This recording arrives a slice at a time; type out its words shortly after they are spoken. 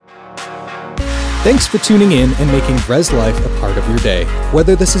Thanks for tuning in and making Res Life a part of your day.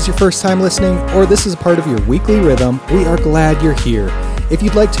 Whether this is your first time listening or this is a part of your weekly rhythm, we are glad you're here. If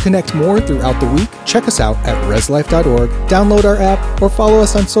you'd like to connect more throughout the week, check us out at reslife.org, download our app, or follow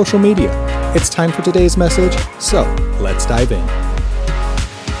us on social media. It's time for today's message, so let's dive in.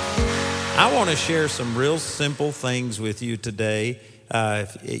 I want to share some real simple things with you today.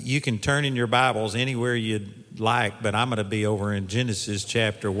 You can turn in your Bibles anywhere you'd like, but I'm going to be over in Genesis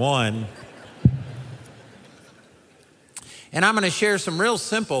chapter 1. And I'm going to share some real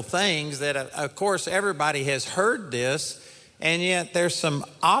simple things that, of course, everybody has heard this, and yet there's some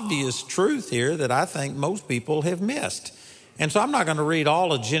obvious truth here that I think most people have missed. And so I'm not going to read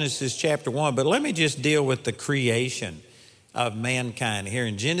all of Genesis chapter 1, but let me just deal with the creation of mankind. Here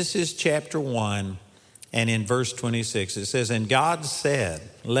in Genesis chapter 1 and in verse 26, it says, "And God said,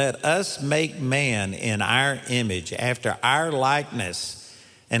 let us make man in our image, after our likeness,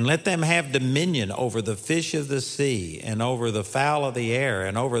 and let them have dominion over the fish of the sea, and over the fowl of the air,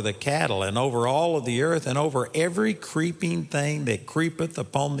 and over the cattle, and over all of the earth, and over every creeping thing that creepeth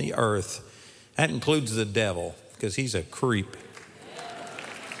upon the earth." That includes the devil, because he's a creep.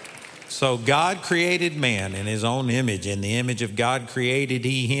 So God created man in his own image. In the image of God created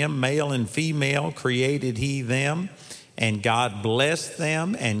he him, male and female created he them. And God blessed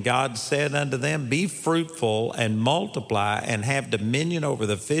them, and God said unto them, "Be fruitful and multiply, and have dominion over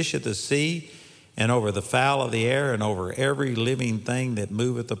the fish of the sea, and over the fowl of the air, and over every living thing that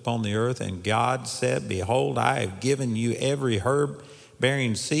moveth upon the earth." And God said, "Behold, I have given you every herb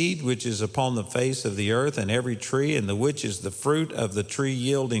bearing seed which is upon the face of the earth, and every tree, and the which is the fruit of the tree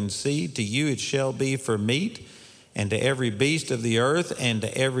yielding seed. To you it shall be for meat, and to every beast of the earth, and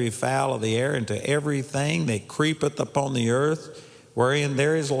to every fowl of the air, and to everything that creepeth upon the earth, wherein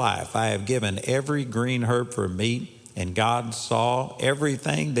there is life, I have given every green herb for meat." And God saw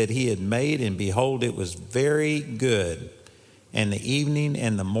everything that he had made, and behold, it was very good. And the evening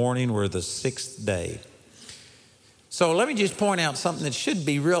and the morning were the sixth day. So let me just point out something that should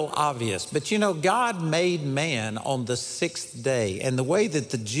be real obvious. But you know, God made man on the sixth day. And the way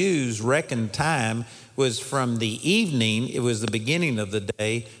that the Jews reckoned time was from the evening, it was the beginning of the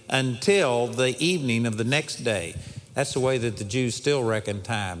day, until the evening of the next day. That's the way that the Jews still reckon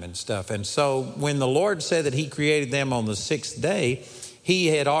time and stuff. And so when the Lord said that he created them on the sixth day, he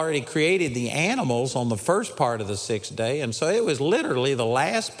had already created the animals on the first part of the sixth day. And so it was literally the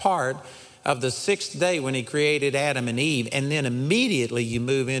last part of the sixth day when he created Adam and Eve. And then immediately you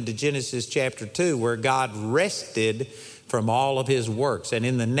move into Genesis chapter 2, where God rested from all of his works. And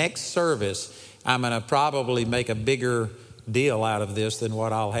in the next service, I'm going to probably make a bigger deal out of this than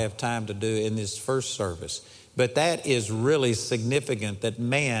what I'll have time to do in this first service. But that is really significant, that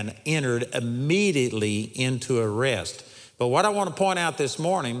man entered immediately into a rest. But what I want to point out this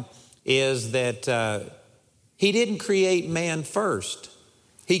morning is that he didn't create man first.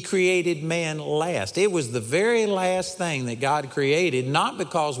 He created man last. It was the very last thing that God created, not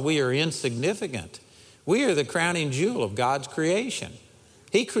because we are insignificant. We are the crowning jewel of God's creation.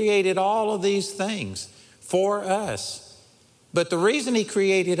 He created all of these things for us. But the reason he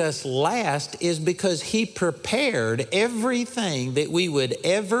created us last is because he prepared everything that we would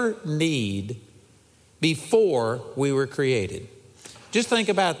ever need before we were created. Just think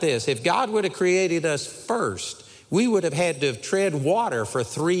about this. If God would have created us first, we would have had to have tread water for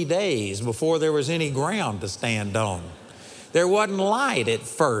 3 days before there was any ground to stand on. There wasn't light at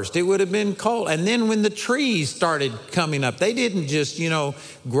first. It would have been cold. And then when the trees started coming up, they didn't just,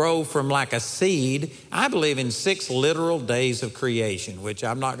 grow from like a seed. I believe in 6 literal days of creation, which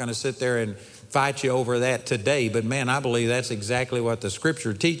I'm not going to sit there and fight you over that today. But man, I believe that's exactly what the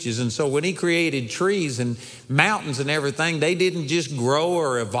scripture teaches. And so when he created trees and mountains and everything, they didn't just grow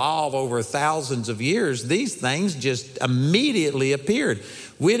or evolve over thousands of years. These things just immediately appeared.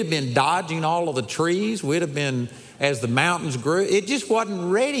 We'd have been dodging all of the trees. We'd have been, as the mountains grew, it just wasn't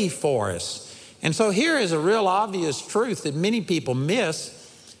ready for us. And so here is a real obvious truth that many people miss,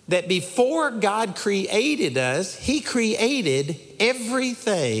 that before God created us, he created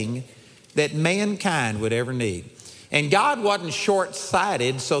everything that mankind would ever need. And God wasn't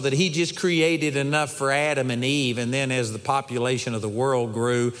short-sighted so that he just created enough for Adam and Eve, and then as the population of the world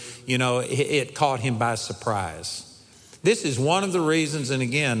grew, it caught him by surprise. This is one of the reasons, and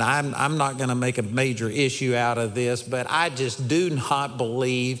again, I'm not going to make a major issue out of this, but I just do not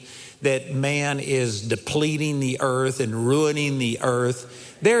believe that man is depleting the earth and ruining the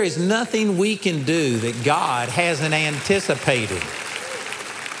earth. There is nothing we can do that God hasn't anticipated.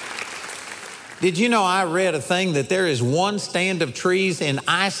 Did you know I read a thing that there is one stand of trees in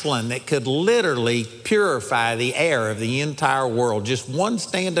Iceland that could literally purify the air of the entire world? Just one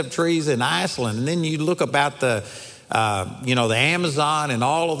stand of trees in Iceland. And then you look about the Amazon and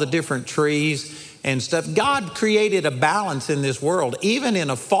all of the different trees and stuff. God created a balance in this world, even in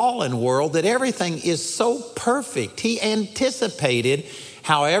a fallen world, that everything is so perfect. He anticipated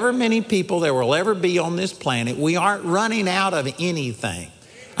however many people there will ever be on this planet. We aren't running out of anything.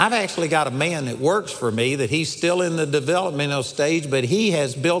 I've actually got a man that works for me that he's still in the developmental stage, but he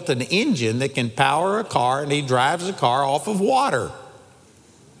has built an engine that can power a car, and he drives a car off of water.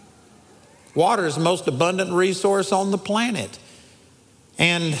 Water is the most abundant resource on the planet.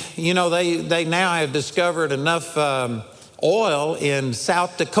 And, they now have discovered enough oil in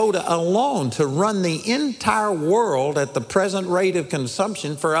South Dakota alone to run the entire world at the present rate of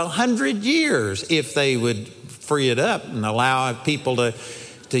consumption for 100 years if they would free it up and allow people to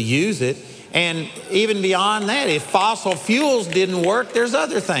use it. And even beyond that, if fossil fuels didn't work, there's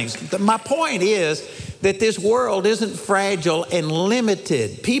other things. My point is that this world isn't fragile and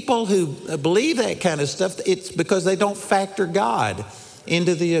limited. People who believe that kind of stuff, it's because they don't factor God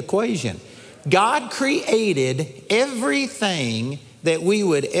into the equation. God created everything that we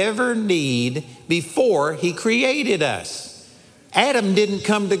would ever need before he created us. Adam didn't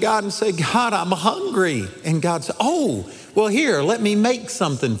come to God and say, God, I'm hungry. And God said, oh, well, here, let me make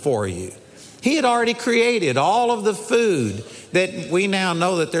something for you. He had already created all of the food that we now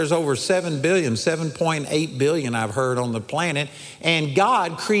know that there's over 7.8 billion, I've heard, on the planet. And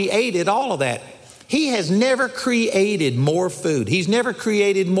God created all of that. He has never created more food. He's never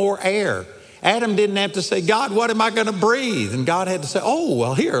created more air. Adam didn't have to say, God, what am I going to breathe? And God had to say, oh,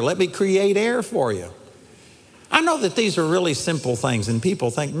 well, here, let me create air for you. I know that these are really simple things, and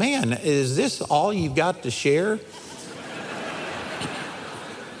people think, man, is this all you've got to share?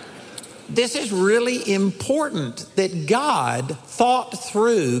 This is really important, that God thought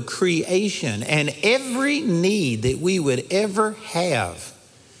through creation and every need that we would ever have.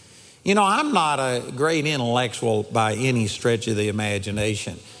 I'm not a great intellectual by any stretch of the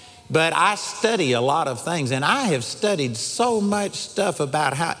imagination, but I study a lot of things, and I have studied so much stuff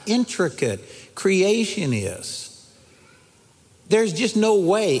about how intricate creation is. There's just no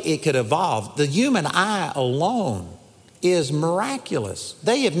way it could evolve. The human eye alone is miraculous.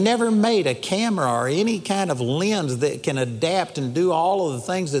 They have never made a camera or any kind of lens that can adapt and do all of the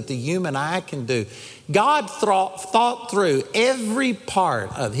things that the human eye can do. God thought through every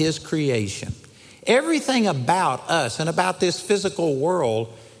part of his creation. Everything about us and about this physical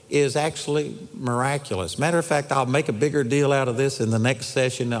world is actually miraculous. Matter of fact, I'll make a bigger deal out of this in the next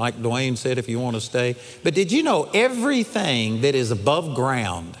session, like Dwayne said, if you want to stay. But did you know everything that is above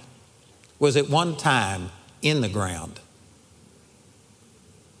ground was at one time in the ground?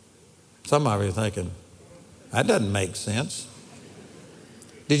 Some of you are thinking, that doesn't make sense.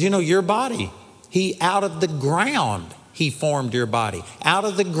 Did you know your body? Out of the ground, he formed your body. Out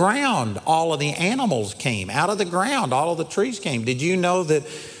of the ground, all of the animals came. Out of the ground, all of the trees came. Did you know that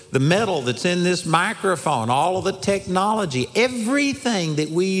the metal that's in this microphone, all of the technology, everything that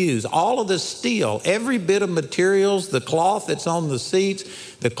we use, all of the steel, every bit of materials, the cloth that's on the seats,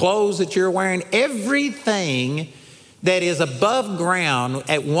 the clothes that you're wearing, everything that is above ground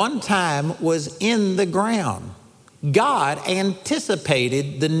at one time was in the ground. God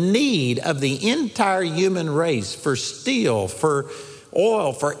anticipated the need of the entire human race for steel, for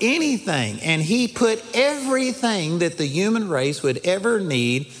oil, for anything. And he put everything that the human race would ever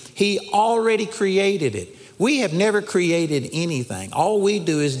need, he already created it. We have never created anything. All we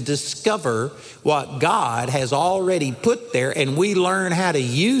do is discover what God has already put there, and we learn how to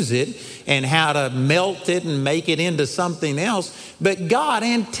use it and how to melt it and make it into something else. But God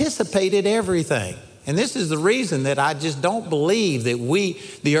anticipated everything. And this is the reason that I just don't believe that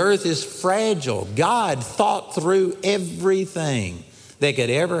the earth is fragile. God thought through everything that could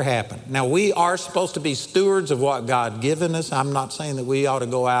ever happen. Now, we are supposed to be stewards of what God given us. I'm not saying that we ought to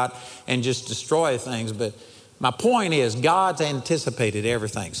go out and just destroy things, but my point is God's anticipated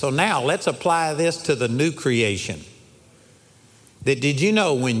everything. So now let's apply this to the new creation. Did you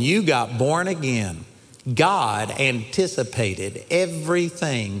know when you got born again, God anticipated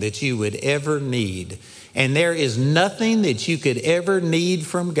everything that you would ever need. And there is nothing that you could ever need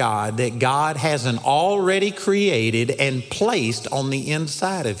from God that God hasn't already created and placed on the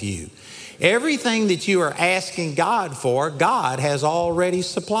inside of you. Everything that you are asking God for, God has already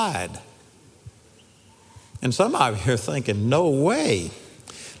supplied. And some of you are thinking, no way.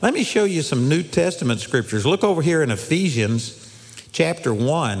 Let me show you some New Testament scriptures. Look over here in Ephesians chapter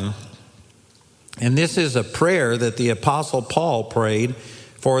 1. And this is a prayer that the Apostle Paul prayed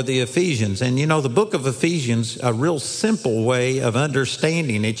for the Ephesians. And you know, the book of Ephesians, a real simple way of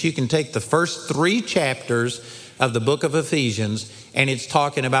understanding it, you can take the first 3 chapters of the book of Ephesians, and it's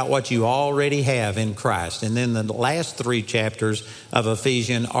talking about what you already have in Christ. And then the last 3 chapters of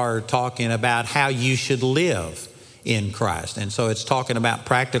Ephesians are talking about how you should live in Christ. And so it's talking about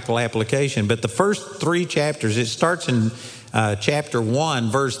practical application. But the first 3 chapters, it starts in chapter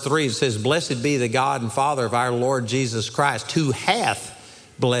 1, verse 3. It says, "Blessed be the God and Father of our Lord Jesus Christ, who hath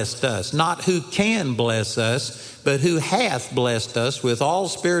blessed us." Not who can bless us, but who hath blessed us with all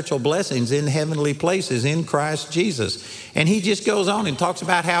spiritual blessings in heavenly places in Christ Jesus. And he just goes on and talks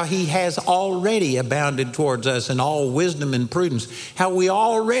about how he has already abounded towards us in all wisdom and prudence, how we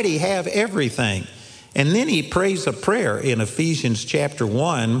already have everything. And then he prays a prayer in Ephesians chapter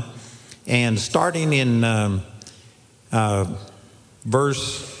 1, and starting in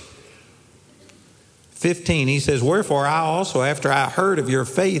verse 15, he says, "Wherefore I also, after I heard of your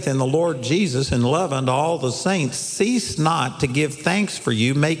faith in the Lord Jesus and love unto all the saints, cease not to give thanks for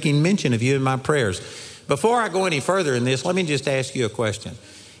you, making mention of you in my prayers." Before I go any further in this, let me just ask you a question.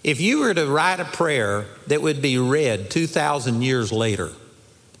 If you were to write a prayer that would be read 2,000 years later,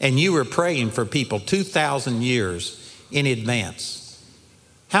 and you were praying for people 2,000 years in advance,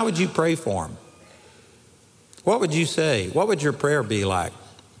 how would you pray for them? What would you say? What would your prayer be like?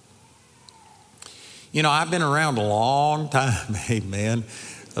 You know, I've been around a long time. Amen.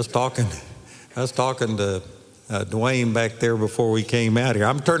 I was talking to Dwayne back there before we came out here.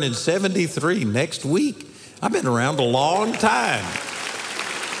 I'm turning 73 next week. I've been around a long time.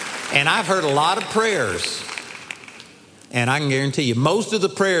 And I've heard a lot of prayers. And I can guarantee you, most of the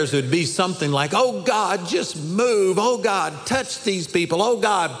prayers would be something like, "Oh God, just move. Oh God, touch these people. Oh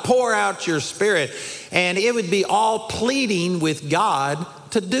God, pour out your Spirit." And it would be all pleading with God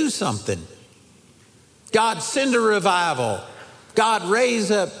to do something. God, send a revival. God,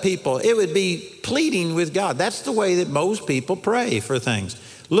 raise up people. It would be pleading with God. That's the way that most people pray for things.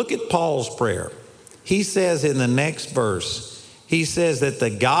 Look at Paul's prayer. He says in the next verse, he says that the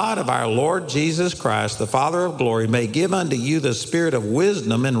God of our Lord Jesus Christ, the Father of glory, may give unto you the spirit of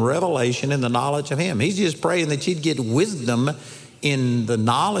wisdom and revelation in the knowledge of him. He's just praying that you'd get wisdom in the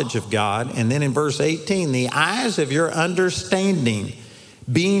knowledge of God. And then in verse 18, the eyes of your understanding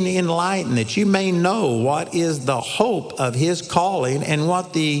being enlightened, that you may know what is the hope of his calling and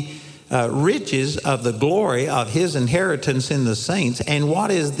what the riches of the glory of his inheritance in the saints, and what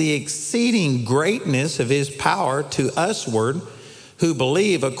is the exceeding greatness of his power to usward who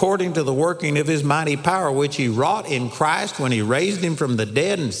believe, according to the working of his mighty power, which he wrought in Christ when he raised him from the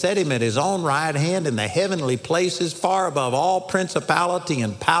dead and set him at his own right hand in the heavenly places, far above all principality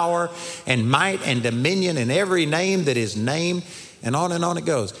and power and might and dominion and every name that is named. And on it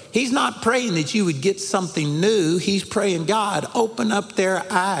goes. He's not praying that you would get something new. He's praying, God, open up their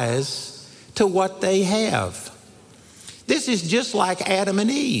eyes to what they have. This is just like Adam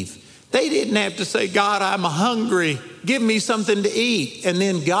and Eve. They didn't have to say, "God, I'm hungry. Give me something to eat." And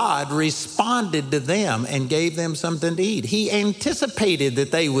then God responded to them and gave them something to eat. He anticipated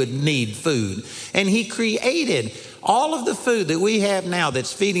that they would need food. And he created all of the food that we have now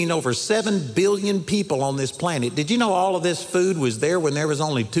that's feeding over 7 billion people on this planet. Did you know all of this food was there when there was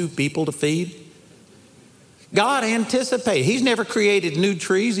only 2 people to feed? God anticipated. He's never created new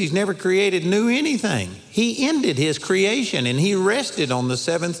trees. He's never created new anything. He ended his creation and he rested on the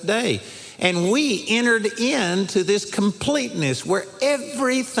 7th day. And we entered into this completeness where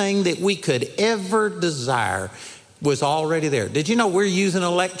everything that we could ever desire was already there. Did you know we're using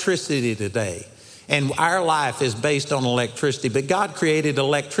electricity today? And our life is based on electricity, but God created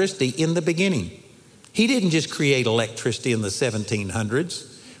electricity in the beginning. He didn't just create electricity in the 1700s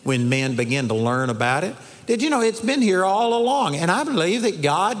when men began to learn about it. Did you know it's been here all along? And I believe that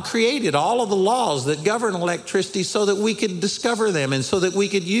God created all of the laws that govern electricity so that we could discover them and so that we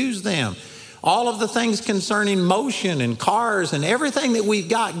could use them. All of the things concerning motion and cars and everything that we've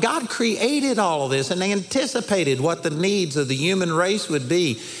got, God created all of this and anticipated what the needs of the human race would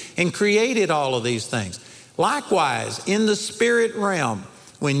be and created all of these things. Likewise, in the spirit realm,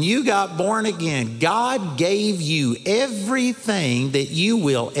 when you got born again, God gave you everything that you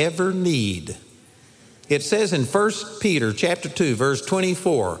will ever need. It says in 1 Peter chapter 2, verse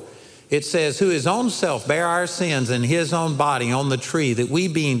 24, it says, "Who his own self bare our sins in his own body on the tree, that we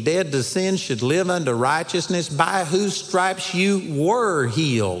being dead to sin should live unto righteousness, by whose stripes you were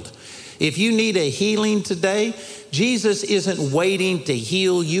healed." If you need a healing today, Jesus isn't waiting to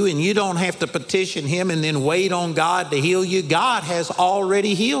heal you, and you don't have to petition him and then wait on God to heal you. God has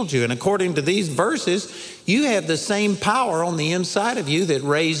already healed you. And according to these verses, you have the same power on the inside of you that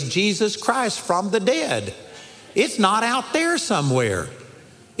raised Jesus Christ from the dead. It's not out there somewhere.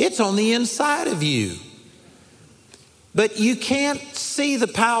 It's on the inside of you. But you can't see the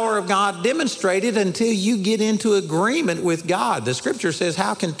power of God demonstrated until you get into agreement with God. The scripture says,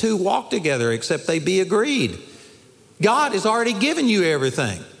 how can two walk together except they be agreed? God has already given you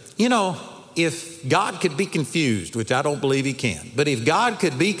everything. You know, if God could be confused, which I don't believe he can, but if God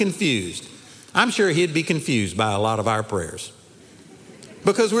could be confused, I'm sure he'd be confused by a lot of our prayers.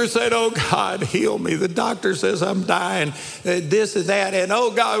 Because we're saying, oh God, heal me. The doctor says I'm dying, this and that. And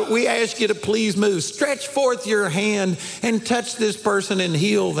oh God, we ask you to please move. Stretch forth your hand and touch this person and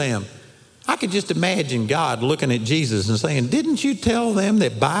heal them. I could just imagine God looking at Jesus and saying, didn't you tell them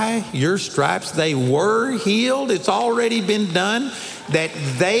that by your stripes they were healed? It's already been done, that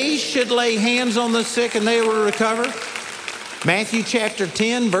they should lay hands on the sick and they will recover. Matthew chapter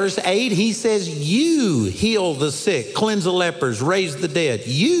 10, verse 8, he says, you heal the sick, cleanse the lepers, raise the dead.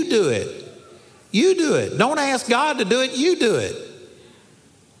 You do it. You do it. Don't ask God to do it. You do it.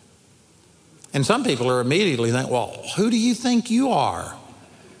 And some people are immediately thinking, well, who do you think you are?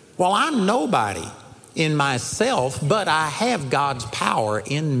 Well, I'm nobody in myself, but I have God's power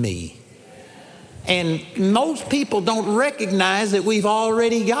in me. And most people don't recognize that we've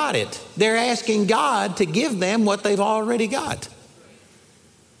already got it. They're asking God to give them what they've already got.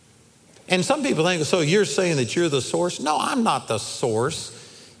 And some people think, so you're saying that you're the source? No, I'm not the source.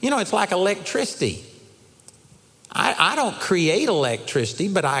 You know, it's like electricity. I don't create electricity,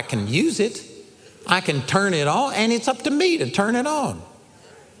 but I can use it. I can turn it on, and it's up to me to turn it on.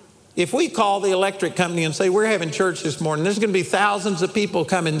 If we call the electric company and say, we're having church this morning, there's going to be thousands of people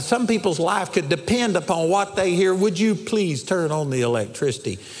coming. Some people's life could depend upon what they hear. Would you please turn on the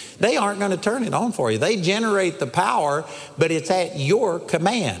electricity? They aren't going to turn it on for you. They generate the power, but it's at your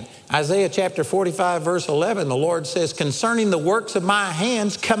command. Isaiah chapter 45, verse 11, the Lord says, concerning the works of my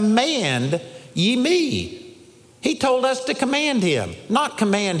hands, command ye me. He told us to command him, not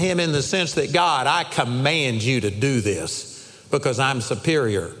command him in the sense that, God, I command you to do this because I'm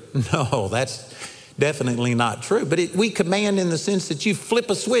superior. No, that's definitely not true. But we command in the sense that you flip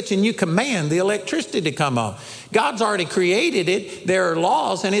a switch and you command the electricity to come on. God's already created it. There are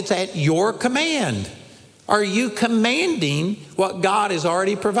laws, and it's at your command. Are you commanding what God has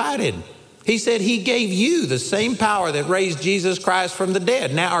already provided? He said he gave you the same power that raised Jesus Christ from the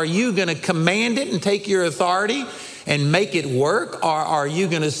dead. Now, are you going to command it and take your authority and make it work? Or are you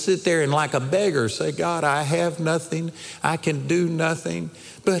going to sit there and like a beggar say, God, I have nothing, I can do nothing,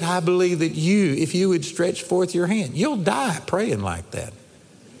 but I believe that you, if you would stretch forth your hand, you'll die praying like that.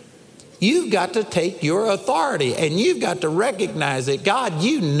 You've got to take your authority, and you've got to recognize that, God,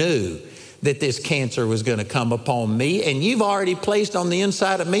 you knew that this cancer was going to come upon me, and you've already placed on the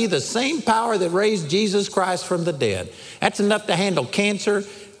inside of me the same power that raised Jesus Christ from the dead. That's enough to handle cancer,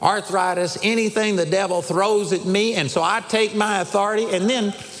 arthritis, anything the devil throws at me. And so I take my authority. And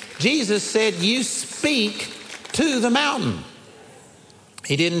then Jesus said, you speak to the mountain.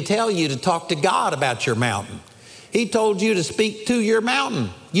 He didn't tell you to talk to God about your mountain. He told you to speak to your mountain.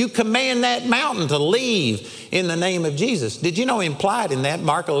 You command that mountain to leave in the name of Jesus. Did you know implied in that,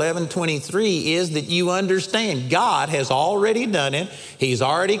 Mark 11:23, is that you understand God has already done it. He's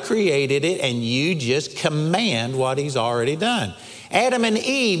already created it, and you just command what he's already done. Adam and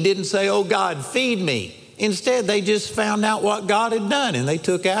Eve didn't say, oh God, feed me. Instead, they just found out what God had done, and they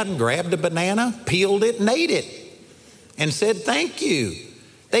took out and grabbed a banana, peeled it, and ate it, and said, thank you.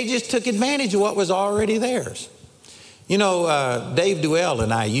 They just took advantage of what was already theirs. You know, Dave Duell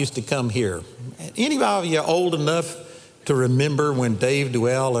and I used to come here. Anybody of you old enough to remember when Dave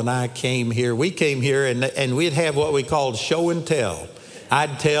Duell and I came here? We came here and we'd have what we called show and tell.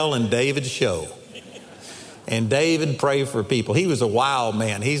 I'd tell and David'd show. And David prayed for people. He was a wild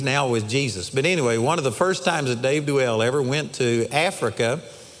man. He's now with Jesus. But anyway, one of the first times that Dave Duell ever went to Africa,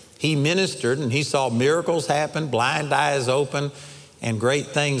 he ministered and he saw miracles happen, blind eyes open, and great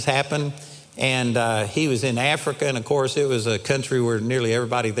things happen. And he was in Africa, and of course it was a country where nearly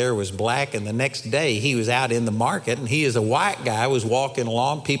everybody there was black. And the next day he was out in the market, and he, as a white guy, was walking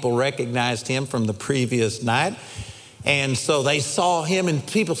along. People recognized him from the previous night. And so they saw him, and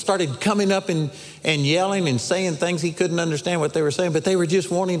people started coming up and yelling and saying things. He couldn't understand what they were saying, but they were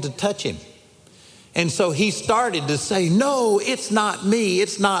just wanting to touch him. And so he started to say, no, it's not me.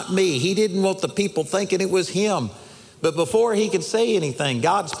 It's not me. He didn't want the people thinking it was him. But before he could say anything,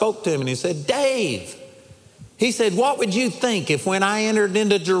 God spoke to him and he said, Dave, he said, what would you think if when I entered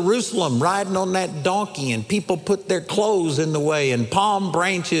into Jerusalem riding on that donkey and people put their clothes in the way and palm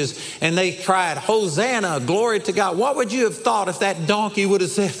branches and they cried, Hosanna, glory to God. What would you have thought if that donkey would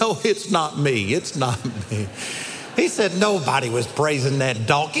have said, oh, it's not me, it's not me. He said nobody was praising that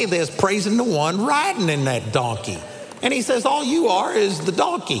donkey. They was praising the one riding in that donkey. And he says, all you are is the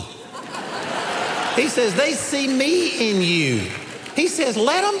donkey. He says, they see me in you. He says,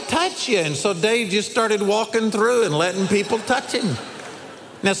 let them touch you. And so Dave just started walking through and letting people touch him.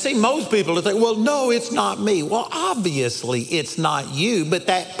 Now, see, most people will think, well, no, it's not me. Well, obviously it's not you, but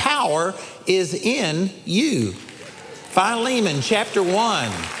that power is in you. Philemon chapter 1,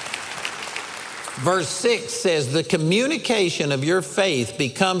 verse 6 says, the communication of your faith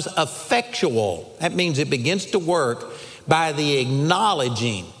becomes effectual. That means it begins to work by the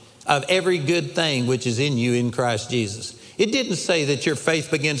acknowledging of every good thing which is in you in Christ Jesus. It didn't say that your faith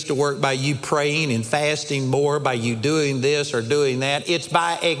begins to work by you praying and fasting more, by you doing this or doing that. It's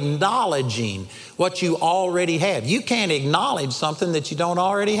by acknowledging what you already have. You can't acknowledge something that you don't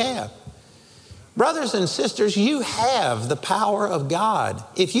already have. Brothers and sisters, you have the power of God.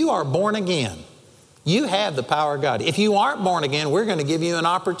 If you are born again, you have the power of God. If you aren't born again, we're going to give you an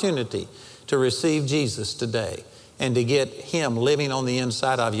opportunity to receive Jesus today and to get Him living on the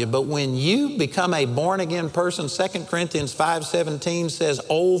inside of you. But when you become a born-again person, 2 Corinthians 5:17 says,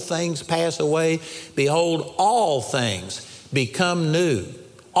 old things pass away. Behold, all things become new.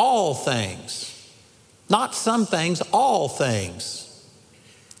 All things. Not some things, all things.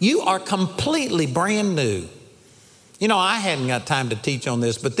 You are completely brand new. You know, I hadn't got time to teach on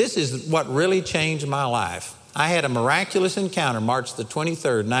this, but this is what really changed my life. I had a miraculous encounter March the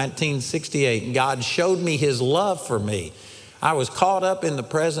 23rd, 1968, and God showed me His love for me. I was caught up in the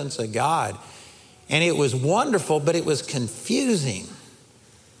presence of God, and it was wonderful, but it was confusing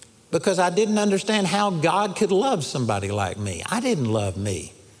because I didn't understand how God could love somebody like me. I didn't love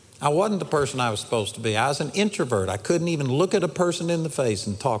me. I wasn't the person I was supposed to be. I was an introvert. I couldn't even look at a person in the face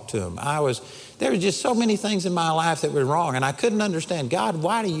and talk to them. There were just so many things in my life that were wrong, and I couldn't understand, God,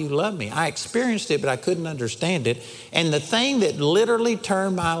 why do you love me? I experienced it, but I couldn't understand it. And the thing that literally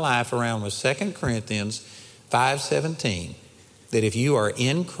turned my life around was 2 Corinthians 5:17, that if you are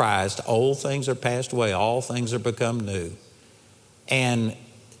in Christ, old things are passed away, all things are become new.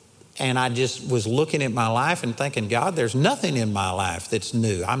 And I just was looking at my life and thinking, God, there's nothing in my life that's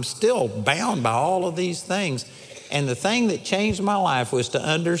new. I'm still bound by all of these things. And the thing that changed my life was to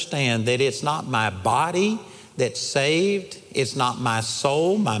understand that it's not my body that's saved. It's not my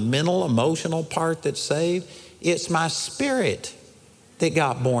soul, my mental, emotional part that's saved. It's my spirit that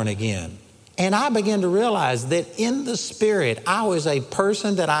got born again. And I began to realize that in the Spirit, I was a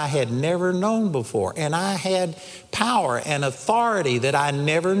person that I had never known before. And I had power and authority that I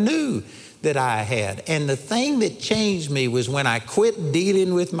never knew that I had. And the thing that changed me was when I quit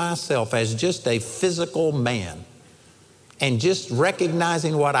dealing with myself as just a physical man and just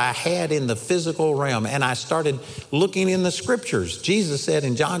recognizing what I had in the physical realm. And I started looking in the Scriptures. Jesus said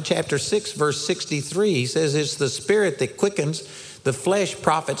in John chapter 6, verse 63, He says, it's the Spirit that quickens, the flesh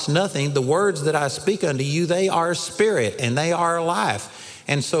profits nothing. The words that I speak unto you, they are spirit and they are life.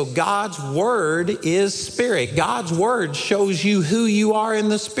 And so God's word is spirit. God's word shows you who you are in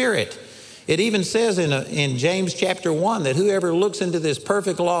the Spirit. It even says in James chapter 1 that whoever looks into this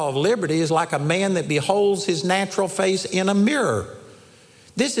perfect law of liberty is like a man that beholds his natural face in a mirror.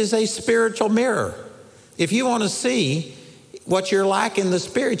 This is a spiritual mirror. If you want to see what you're like in the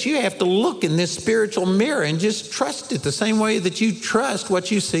Spirit, you have to look in this spiritual mirror and just trust it the same way that you trust what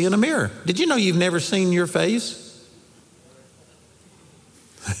you see in a mirror. Did you know you've never seen your face?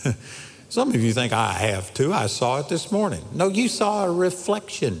 Some of you think, I have too. I saw it this morning. No, you saw a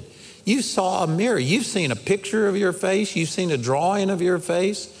reflection. You saw a mirror. You've seen a picture of your face. You've seen a drawing of your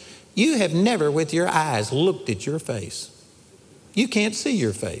face. You have never with your eyes looked at your face. You can't see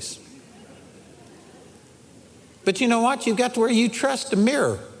your face. But you know what? You've got to where you trust a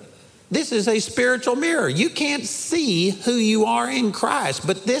mirror. This is a spiritual mirror. You can't see who you are in Christ,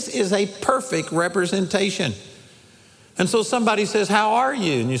 but this is a perfect representation. And so somebody says, how are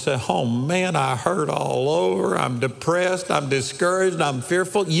you? And you say, oh man, I hurt all over. I'm depressed. I'm discouraged. I'm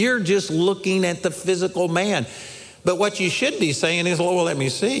fearful. You're just looking at the physical man. But what you should be saying is, well, let me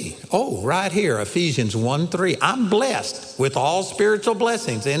see. Oh, right here, Ephesians 1:3. I'm blessed with all spiritual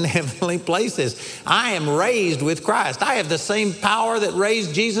blessings in heavenly places. I am raised with Christ. I have the same power that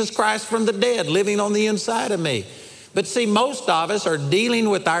raised Jesus Christ from the dead living on the inside of me. But see, most of us are dealing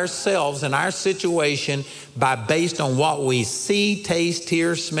with ourselves and our situation based on what we see, taste,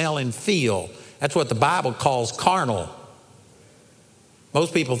 hear, smell, and feel. That's what the Bible calls carnal.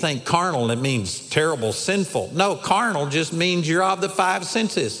 Most people think carnal, it means terrible, sinful. No, carnal just means you're of the five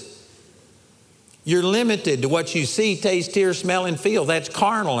senses. You're limited to what you see, taste, hear, smell, and feel. That's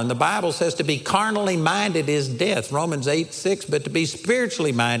carnal. And the Bible says to be carnally minded is death, Romans 8:6. But to be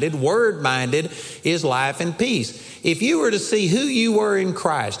spiritually minded, word-minded, is life and peace. If you were to see who you were in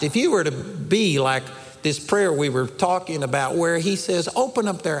Christ, if you were to be like this prayer we were talking about where he says, open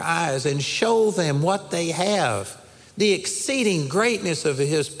up their eyes and show them what they have. The exceeding greatness of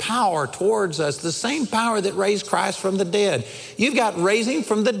his power towards us, the same power that raised Christ from the dead. You've got raising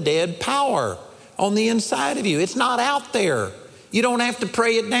from the dead power on the inside of you. It's not out there. You don't have to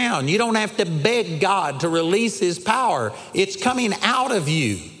pray it down. You don't have to beg God to release his power. It's coming out of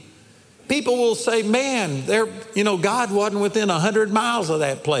you. People will say, man, God wasn't within 100 miles of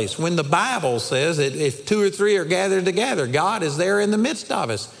that place. When the Bible says that if 2 or 3 are gathered together, God is there in the midst of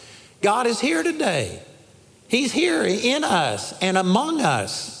us. God is here today. He's here in us and among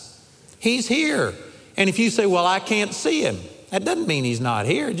us. He's here. And if you say, well, I can't see him, that doesn't mean he's not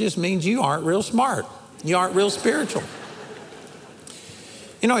here. It just means you aren't real smart. You aren't real spiritual.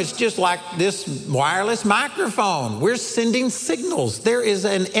 It's just like this wireless microphone. We're sending signals. There is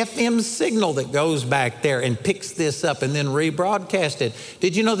an FM signal that goes back there and picks this up and then rebroadcast it.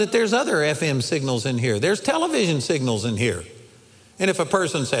 Did you know that there's other FM signals in here? There's television signals in here. And if a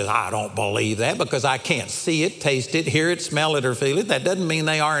person says, I don't believe that because I can't see it, taste it, hear it, smell it, or feel it, that doesn't mean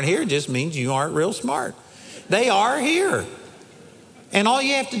they aren't here. It just means you aren't real smart. They are here. And all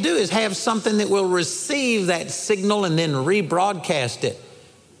you have to do is have something that will receive that signal and then rebroadcast it.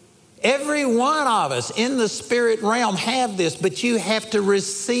 Every one of us in the spirit realm have this, but you have to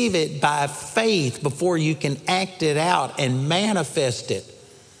receive it by faith before you can act it out and manifest it.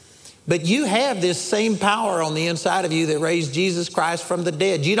 But you have this same power on the inside of you that raised Jesus Christ from the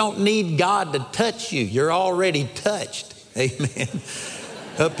dead. You don't need God to touch you. You're already touched. Amen.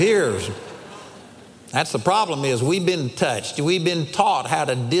 Up here. That's the problem is we've been touched. We've been taught how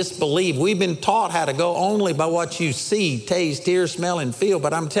to disbelieve. We've been taught how to go only by what you see, taste, hear, smell, and feel.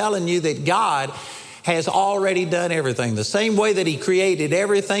 But I'm telling you that God has already done everything. The same way that he created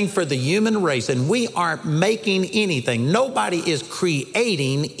everything for the human race. And we aren't making anything. Nobody is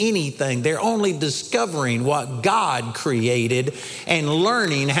creating anything. They're only discovering what God created and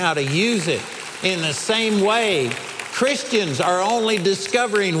learning how to use it. In the same way, Christians are only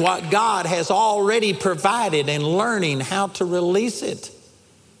discovering what God has already provided and learning how to release it.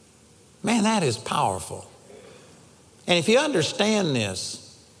 Man, that is powerful. And if you understand this,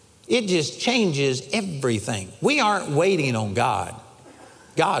 it just changes everything. We aren't waiting on God.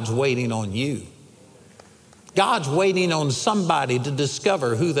 God's waiting on you. God's waiting on somebody to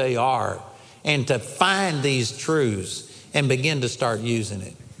discover who they are and to find these truths and begin to start using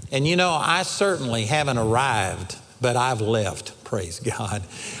it. And I certainly haven't arrived, but I've left, praise God.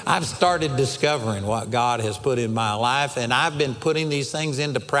 I've started discovering what God has put in my life, and I've been putting these things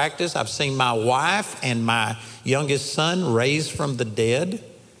into practice. I've seen my wife and my youngest son raised from the dead.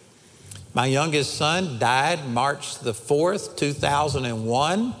 My youngest son died March the 4th,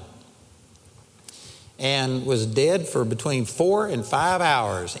 2001, and was dead for between 4 and 5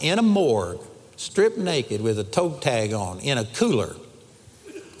 hours in a morgue, stripped naked with a toe tag on in a cooler.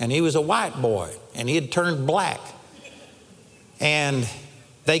 And he was a white boy, and he had turned black. And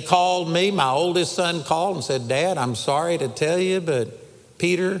they called me, my oldest son called and said, Dad, I'm sorry to tell you, but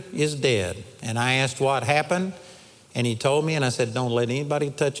Peter is dead. And I asked what happened. And he told me, and I said, don't let anybody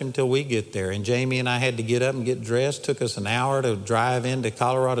touch him till we get there. And Jamie and I had to get up and get dressed. Took us an hour to drive into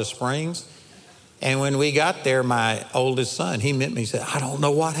Colorado Springs. And when we got there, my oldest son, he met me and said, I don't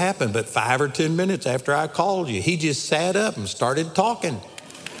know what happened, but 5 or 10 minutes after I called you, he just sat up and started talking.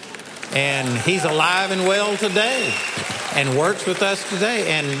 And he's alive and well today and works with us today.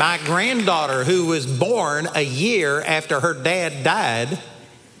 And my granddaughter, who was born a year after her dad died,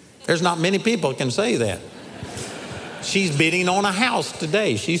 there's not many people can say that. She's bidding on a house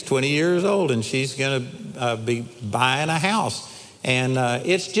today. She's 20 years old and she's going to be buying a house. And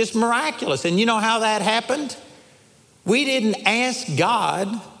it's just miraculous. And you know how that happened? We didn't ask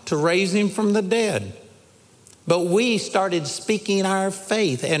God to raise him from the dead. But we started speaking our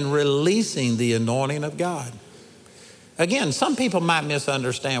faith and releasing the anointing of God. Again, some people might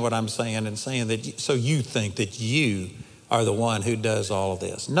misunderstand what I'm saying and saying that, so you think that you are the one who does all of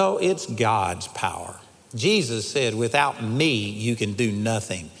this. No, it's God's power. Jesus said, without me, you can do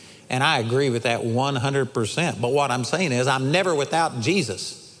nothing. And I agree with that 100%. But what I'm saying is I'm never without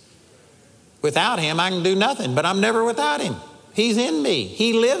Jesus. Without him, I can do nothing, but I'm never without him. He's in me.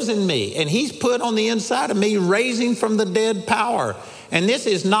 He lives in me. And he's put on the inside of me raising from the dead power. And this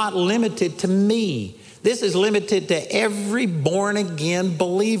is not limited to me. This is limited to every born again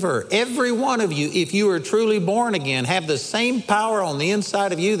believer. Every one of you, if you are truly born again, have the same power on the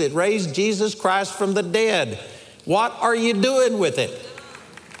inside of you that raised Jesus Christ from the dead. What are you doing with it?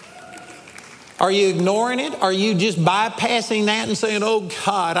 Are you ignoring it? Are you just bypassing that and saying, oh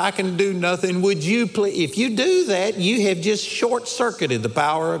God, I can do nothing? Would you please? If you do that, you have just short-circuited the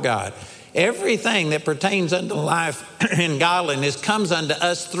power of God. Everything that pertains unto life and godliness comes unto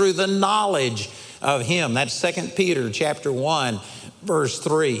us through the knowledge of him. That's 2 Peter chapter 1, verse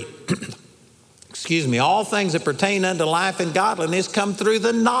 3. Excuse me. All things that pertain unto life and godliness come through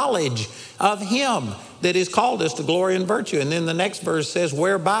the knowledge of him that has called us to glory and virtue. And then the next verse says,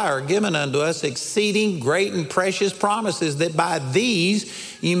 whereby are given unto us exceeding great and precious promises, that by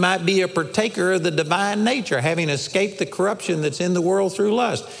these you might be a partaker of the divine nature, having escaped the corruption that's in the world through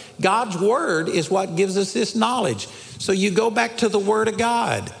lust. God's word is what gives us this knowledge. So you go back to the word of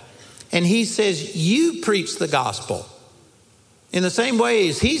God, and he says, you preach the gospel. In the same way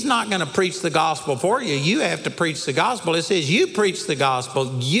as he's not going to preach the gospel for you, you have to preach the gospel. It says you preach the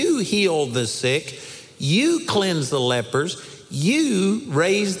gospel, you heal the sick, you cleanse the lepers, you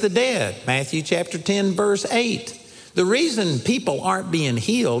raise the dead. Matthew chapter 10, verse 8. The reason people aren't being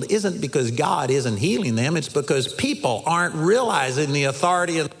healed isn't because God isn't healing them. It's because people aren't realizing the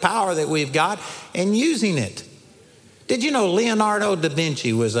authority and the power that we've got and using it. Did you know Leonardo da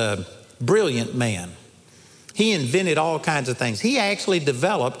Vinci was a brilliant man? He invented all kinds of things. He actually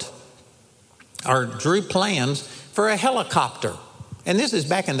developed or drew plans for a helicopter. And this is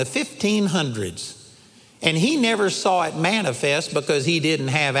back in the 1500s. And he never saw it manifest because he didn't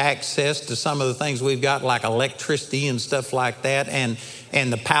have access to some of the things we've got, like electricity and stuff like that, and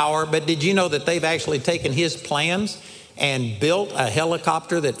the power. But did you know that they've actually taken his plans and built a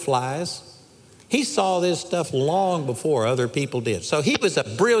helicopter that flies? He saw this stuff long before other people did. So he was a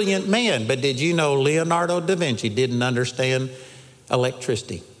brilliant man. But did you know Leonardo da Vinci didn't understand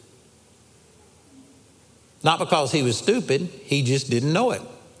electricity? Not because he was stupid, he just didn't know it.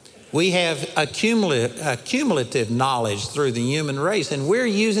 We have a cumulative knowledge through the human race, and we're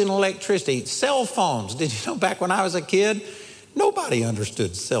using electricity. Cell phones. Did you know back when I was a kid, nobody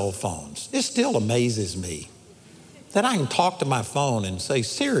understood cell phones. It still amazes me that I can talk to my phone and say,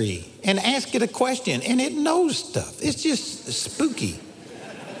 Siri, and ask it a question, and it knows stuff. It's just spooky.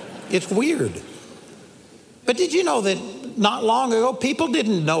 It's weird. But did you know that not long ago, people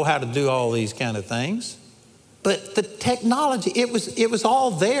didn't know how to do all these kind of things? But the technology, it was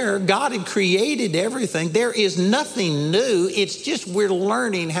all there. God had created everything. There is nothing new. It's just we're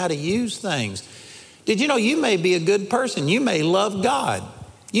learning how to use things. Did you know you may be a good person? You may love God.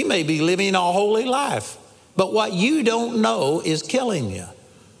 You may be living a holy life. But what you don't know is killing you.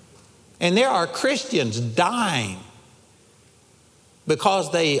 And there are Christians dying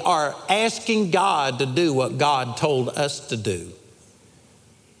because they are asking God to do what God told us to do.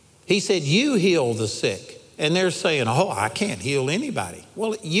 He said, you heal the sick. And they're saying, oh, I can't heal anybody.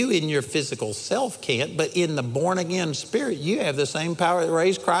 Well, you in your physical self can't, but in the born again spirit, you have the same power that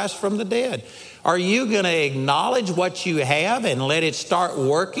raised Christ from the dead. Are you going to acknowledge what you have and let it start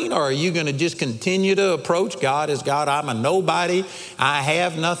working? Or are you going to just continue to approach God as God, I'm a nobody. I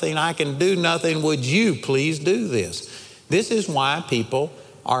have nothing. I can do nothing. Would you please do this? This is why people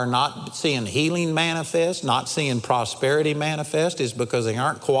are not seeing healing manifest, not seeing prosperity manifest, is because they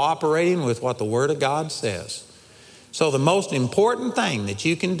aren't cooperating with what the Word of God says. So the most important thing that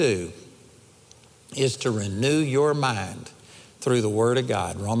you can do is to renew your mind through the Word of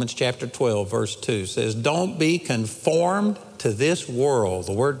God. Romans chapter 12, verse 2 says, don't be conformed to this world.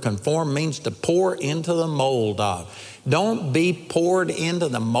 The word conform means to pour into the mold of. Don't be poured into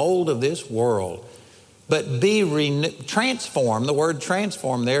the mold of this world, but be transformed. The word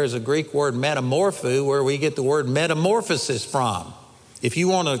transform there is a Greek word metamorpho, where we get the word metamorphosis from. If you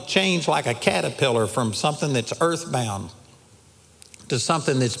want to change like a caterpillar from something that's earthbound to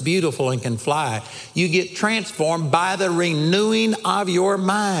something that's beautiful and can fly, you get transformed by the renewing of your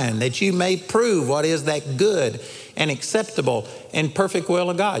mind, that you may prove what is that good and acceptable and perfect will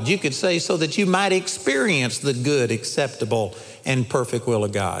of God. You could say so that you might experience the good, acceptable, and perfect will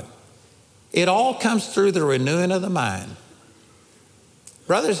of God. It all comes through the renewing of the mind.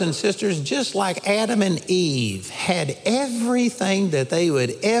 Brothers and sisters, just like Adam and Eve had everything that they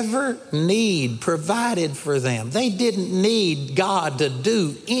would ever need provided for them. They didn't need God to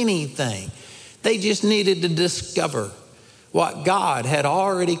do anything. They just needed to discover what God had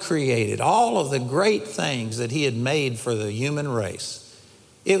already created, all of the great things that He had made for the human race.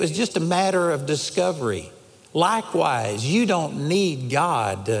 It was just a matter of discovery. Likewise, you don't need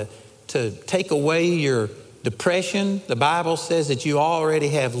God to take away your depression. The Bible says that you already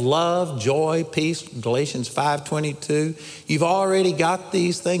have love, joy, peace, Galatians 5:22. You've already got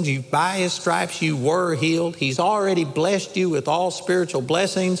these things. By His stripes you were healed. He's already blessed you with all spiritual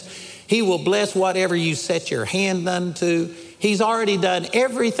blessings. He will bless whatever you set your hand unto. He's already done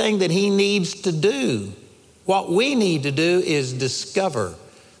everything that He needs to do. What we need to do is discover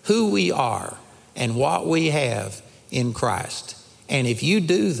who we are and what we have in Christ. And if you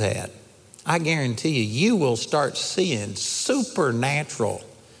do that, I guarantee you, you will start seeing supernatural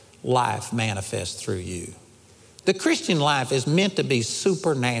life manifest through you. The Christian life is meant to be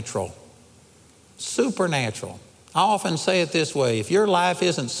supernatural. Supernatural. I often say it this way: if your life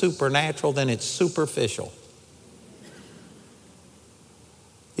isn't supernatural, then it's superficial.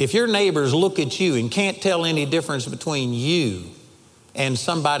 If your neighbors look at you and can't tell any difference between you and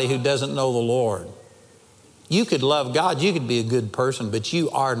somebody who doesn't know the Lord, you could love God, you could be a good person, but you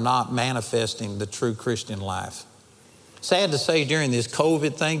are not manifesting the true Christian life. Sad to say, during this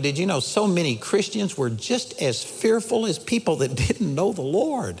COVID thing, did you know so many Christians were just as fearful as people that didn't know the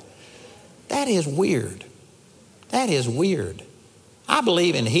Lord? That is weird. That is weird. I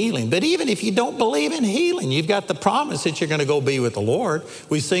believe in healing, but even if you don't believe in healing, you've got the promise that you're going to go be with the Lord.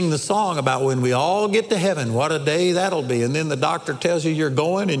 We sing the song about when we all get to heaven, what a day that'll be. And then the doctor tells you you're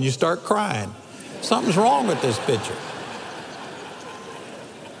going and you start crying. Something's wrong with this picture.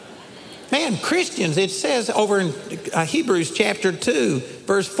 Man, Christians, it says over in Hebrews chapter 2,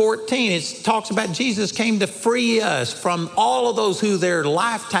 verse 14, it talks about Jesus came to free us from all of those who their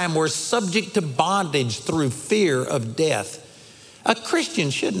lifetime were subject to bondage through fear of death. A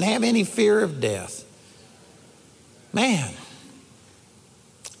Christian shouldn't have any fear of death. Man,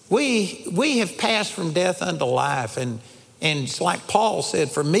 we have passed from death unto life, and it's like Paul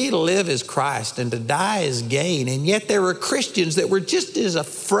said, for me to live is Christ and to die is gain. And yet there were Christians that were just as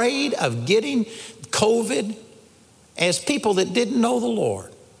afraid of getting COVID as people that didn't know the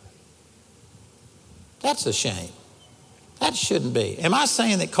Lord. That's a shame. That shouldn't be. Am I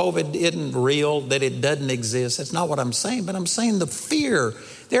saying that COVID isn't real, that it doesn't exist? That's not what I'm saying, but I'm saying the fear.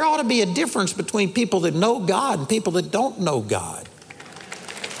 There ought to be a difference between people that know God and people that don't know God.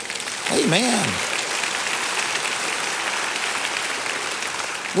 Amen.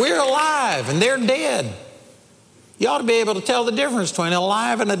 We're alive and they're dead. You ought to be able to tell the difference between a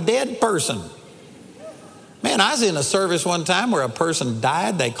alive and a dead person. Man, I was in a service one time where a person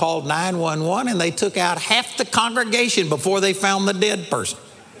died. They called 911 and they took out half the congregation before they found the dead person.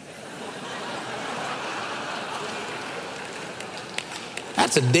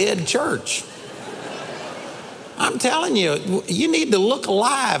 That's a dead church. I'm telling you, you need to look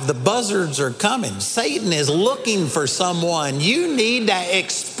alive. The buzzards are coming. Satan is looking for someone. You need to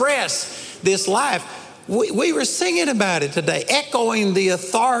express this life. We were singing about it today. Echoing the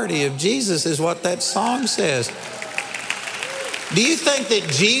authority of Jesus is what that song says. Do you think that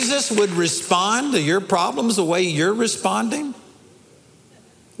Jesus would respond to your problems the way you're responding?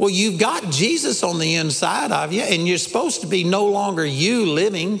 Well, you've got Jesus on the inside of you, and you're supposed to be no longer you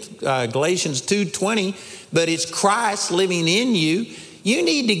living, Galatians 2:20, but it's Christ living in you. You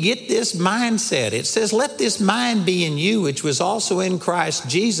need to get this mindset. It says, let this mind be in you, which was also in Christ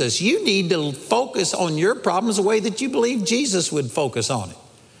Jesus. You need to focus on your problems the way that you believe Jesus would focus on it.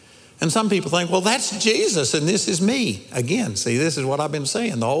 And some people think, well, that's Jesus and this is me. Again, see, this is what I've been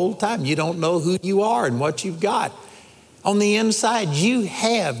saying the whole time. You don't know who you are and what you've got. On the inside, you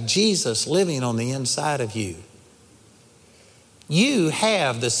have Jesus living on the inside of you. You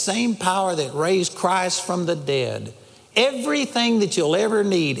have the same power that raised Christ from the dead. Everything that you'll ever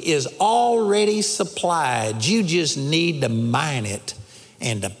need is already supplied. You just need to mine it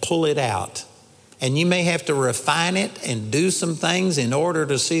and to pull it out. And you may have to refine it and do some things in order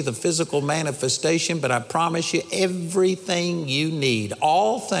to see the physical manifestation, but I promise you everything you need,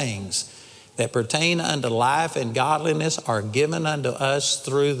 all things that pertain unto life and godliness are given unto us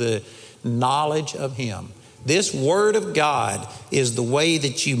through the knowledge of Him. This Word of God is the way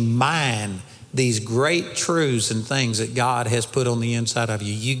that you mine these great truths and things that God has put on the inside of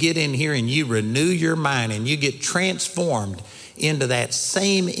you. You get in here and you renew your mind and you get transformed into that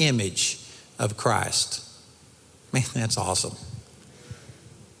same image of Christ. Man, that's awesome.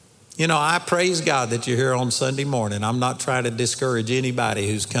 You know, I praise God that you're here on Sunday morning. I'm not trying to discourage anybody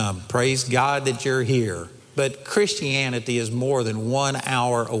who's come. Praise God that you're here. But Christianity is more than 1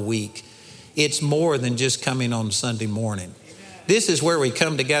 hour a week. It's more than just coming on Sunday morning. This is where we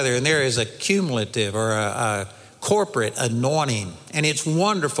come together, and there is a cumulative or a corporate anointing. And it's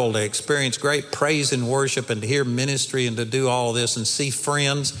wonderful to experience great praise and worship and to hear ministry and to do all this and see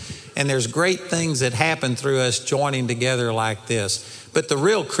friends. And there's great things that happen through us joining together like this. But the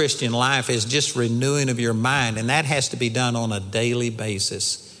real Christian life is just renewing of your mind, and that has to be done on a daily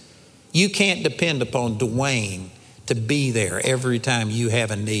basis. You can't depend upon Dwayne to be there every time you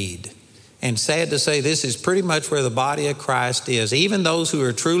have a need. And sad to say, this is pretty much where the body of Christ is. Even those who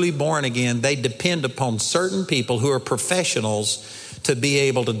are truly born again, they depend upon certain people who are professionals to be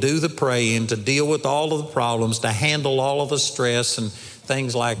able to do the praying, to deal with all of the problems, to handle all of the stress and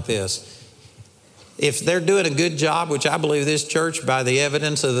things like this. If they're doing a good job, which I believe this church, by the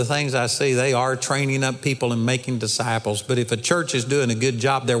evidence of the things I see, they are training up people and making disciples. But if a church is doing a good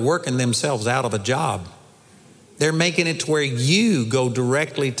job, they're working themselves out of a job. They're making it to where you go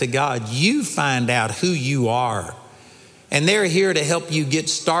directly to God. You find out who you are. And they're here to help you get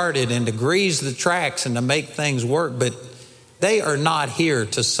started and to grease the tracks and to make things work. But they are not here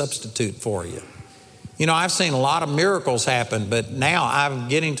to substitute for you. You know, I've seen a lot of miracles happen, but now I'm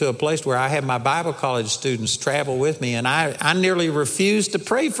getting to a place where I have my Bible college students travel with me, and I nearly refuse to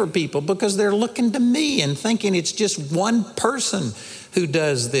pray for people because they're looking to me and thinking it's just one person who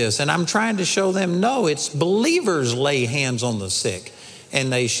does this. And I'm trying to show them, no, it's believers lay hands on the sick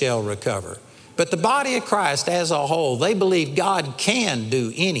and they shall recover. But the body of Christ as a whole, they believe God can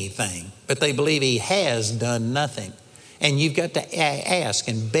do anything, but they believe he has done nothing. And you've got to ask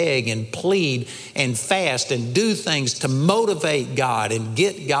and beg and plead and fast and do things to motivate God and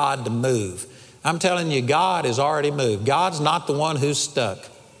get God to move. I'm telling you, God has already moved. God's not the one who's stuck.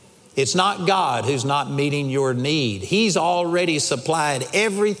 It's not God who's not meeting your need. He's already supplied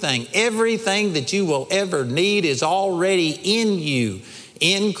everything. Everything that you will ever need is already in you.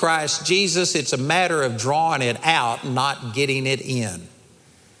 In Christ Jesus, it's a matter of drawing it out, not getting it in.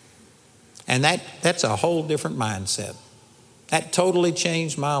 And that's a whole different mindset. That totally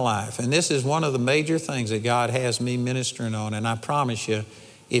changed my life. And this is one of the major things that God has me ministering on. And I promise you,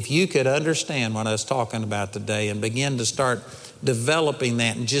 if you could understand what I was talking about today and begin to start developing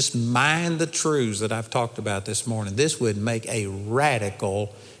that and just mind the truths that I've talked about this morning, this would make a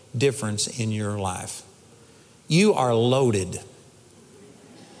radical difference in your life. You are loaded.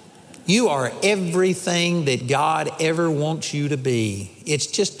 You are everything that God ever wants you to be. It's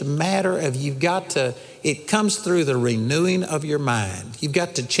just a matter of it comes through the renewing of your mind. You've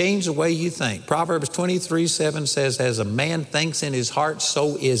got to change the way you think. Proverbs 23:7 says, as a man thinks in his heart,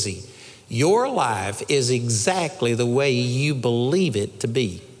 so is he. Your life is exactly the way you believe it to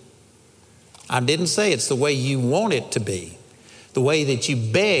be. I didn't say it's the way you want it to be, the way that you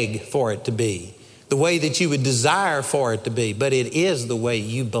beg for it to be, the way that you would desire for it to be, but it is the way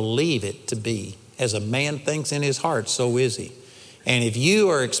you believe it to be. As a man thinks in his heart, so is he. And if you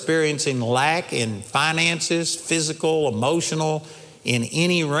are experiencing lack in finances, physical, emotional, in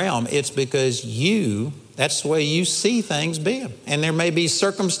any realm, it's because that's the way you see things being. And there may be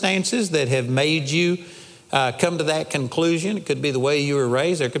circumstances that have made you come to that conclusion. It could be the way you were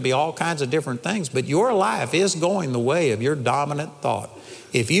raised. There could be all kinds of different things. But your life is going the way of your dominant thought.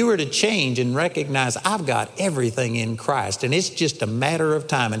 If you were to change and recognize, I've got everything in Christ, and it's just a matter of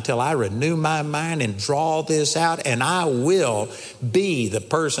time until I renew my mind and draw this out, and I will be the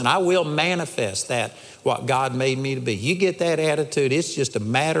person, I will manifest that, what God made me to be. You get that attitude, it's just a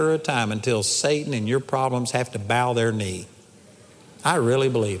matter of time until Satan and your problems have to bow their knee. I really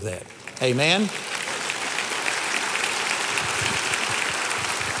believe that. Amen.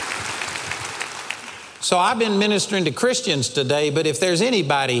 So I've been ministering to Christians today, but if there's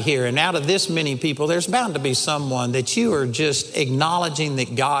anybody here, and out of this many people, there's bound to be someone that you are just acknowledging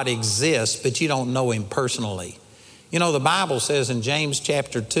that God exists, but you don't know him personally. You know, the Bible says in James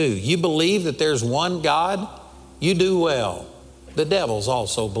chapter 2, you believe that there's one God, you do well. The devils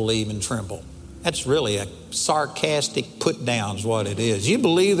also believe and tremble. That's really a sarcastic put down is what it is. You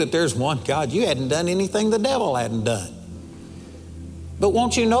believe that there's one God, you hadn't done anything the devil hadn't done. But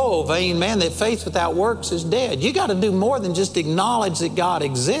won't you know, O vain man, that faith without works is dead. You got to do more than just acknowledge that God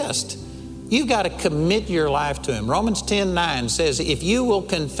exists. You've got to commit your life to him. Romans 10:9 says, if you will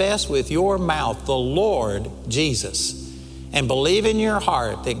confess with your mouth the Lord Jesus and believe in your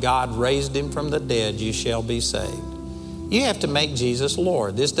heart that God raised him from the dead, you shall be saved. You have to make Jesus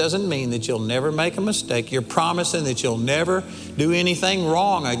Lord. This doesn't mean that you'll never make a mistake. You're promising that you'll never do anything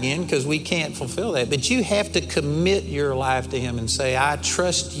wrong again, because we can't fulfill that. But you have to commit your life to him and say, I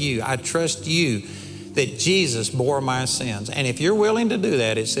trust you. I trust you that Jesus bore my sins. And if you're willing to do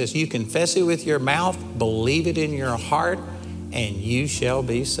that, it says you confess it with your mouth, believe it in your heart, and you shall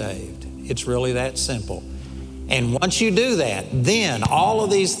be saved. It's really that simple. And once you do that, then all of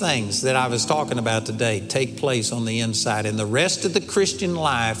these things that I was talking about today take place on the inside. And the rest of the Christian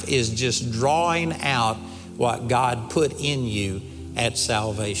life is just drawing out what God put in you at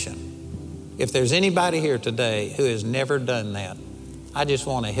salvation. If there's anybody here today who has never done that, I just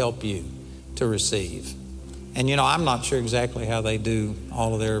want to help you to receive. And you know, I'm not sure exactly how they do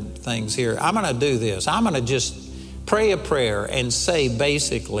all of their things here. I'm going to do this. I'm going to just pray a prayer and say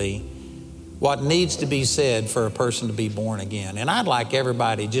basically what needs to be said for a person to be born again. And I'd like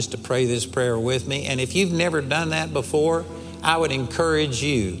everybody just to pray this prayer with me. And if you've never done that before, I would encourage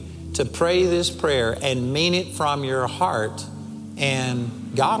you to pray this prayer and mean it from your heart and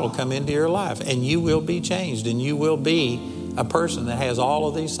God will come into your life and you will be changed and you will be a person that has all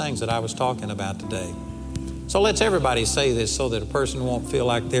of these things that I was talking about today. So let's everybody say this so that a person won't feel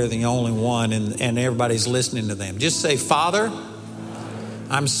like they're the only one and everybody's listening to them. Just say, Father,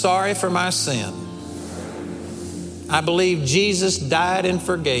 I'm sorry for my sin. I believe Jesus died and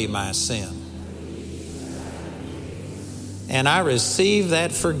forgave my sin. And I receive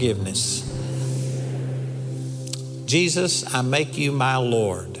that forgiveness. Jesus, I make you my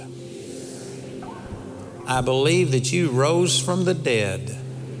Lord. I believe that you rose from the dead,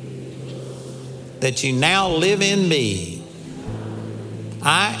 that you now live in me.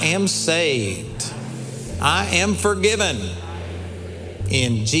 I am saved. I am forgiven.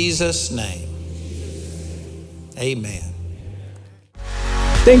 In Jesus' name, amen.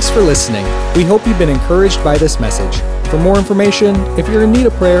 Thanks for listening. We hope you've been encouraged by this message. For more information, if you're in need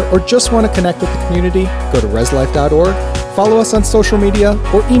of prayer or just want to connect with the community, go to reslife.org, follow us on social media,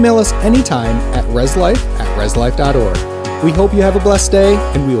 or email us anytime at reslife@reslife.org. We hope you have a blessed day,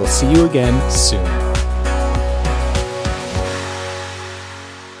 and we will see you again soon.